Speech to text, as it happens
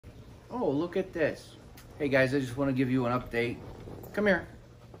Oh, look at this. Hey guys, I just want to give you an update. Come here.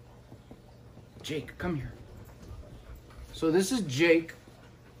 Jake, come here. So this is Jake.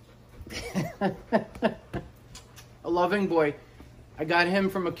 A loving boy. I got him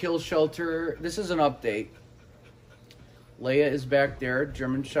from a kill shelter. This is an update. Leia is back there,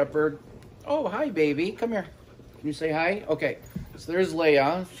 German Shepherd. Oh, hi, baby. Come here. Can you say hi? Okay. So there's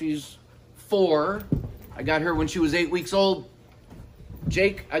Leia. She's 4. I got her when she was 8 weeks old.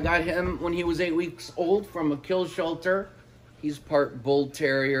 Jake, I got him when he was 8 weeks old from a kill shelter. He's part bull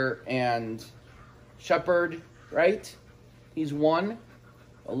terrier and shepherd, right? He's 1.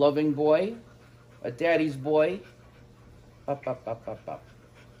 A loving boy. A daddy's boy. Up, up, up, up, up.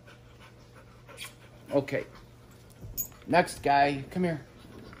 Okay. Next guy, come here.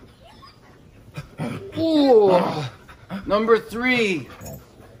 Ooh. Number 3,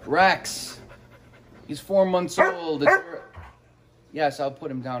 Rex. He's 4 months old. Yes, I'll put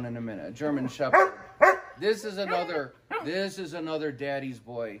him down in a minute. A German Shepherd. This is another daddy's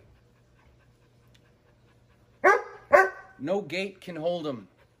boy. No gate can hold him.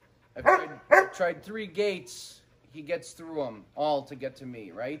 I've tried 3 gates. He gets through them all to get to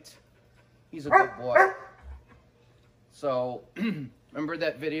me, right? He's a good boy. So, remember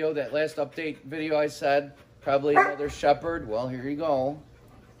that video, that last update video I said? Probably another shepherd. Well, here you go.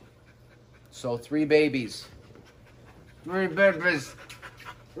 So, 3 babies. 3 babies.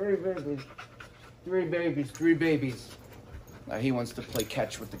 3 babies. 3 babies. 3 babies. Now he wants to play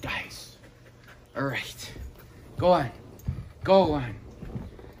catch with the guys. All right. Go on. Go on.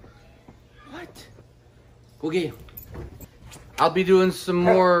 What? Okay. I'll be doing some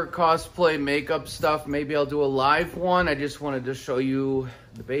more cosplay makeup stuff. Maybe I'll do a live one. I just wanted to show you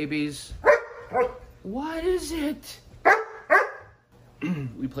the babies. What is it?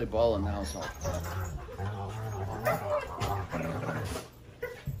 We play ball in the household.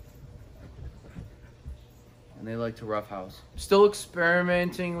 And they like to roughhouse. Still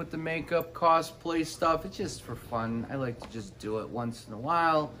experimenting with the makeup cosplay stuff. It's just for fun. I like to just do it once in a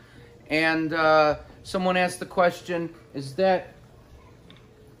while. And someone asked the question, is that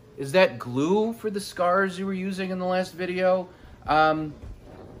glue for the scars you were using in the last video?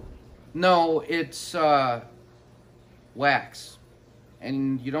 No, it's wax.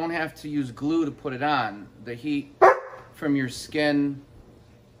 And you don't have to use glue to put it on. The heat from your skin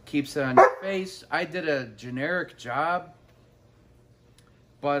keeps it on your face. I did a generic job,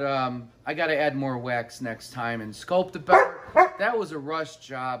 but I got to add more wax next time and sculpt it better. That was a rushed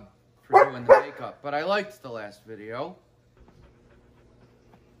job for doing the makeup, but I liked the last video.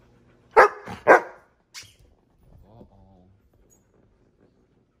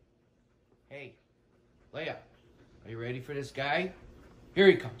 Hey, Leia, are you ready for this guy? Here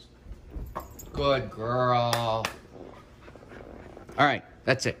he comes. Good girl. All right,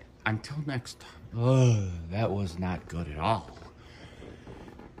 that's it. Until next time. Oh, that was not good at all.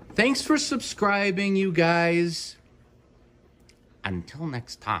 Thanks for subscribing, you guys. Until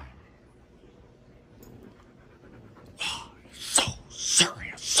next time. Oh, so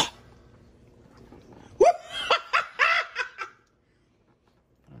serious. Oh,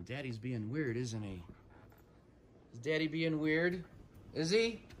 Daddy's being weird, isn't he? Is Daddy being weird? Is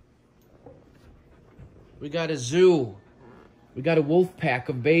he? We got a zoo. We got a wolf pack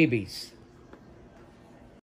of babies.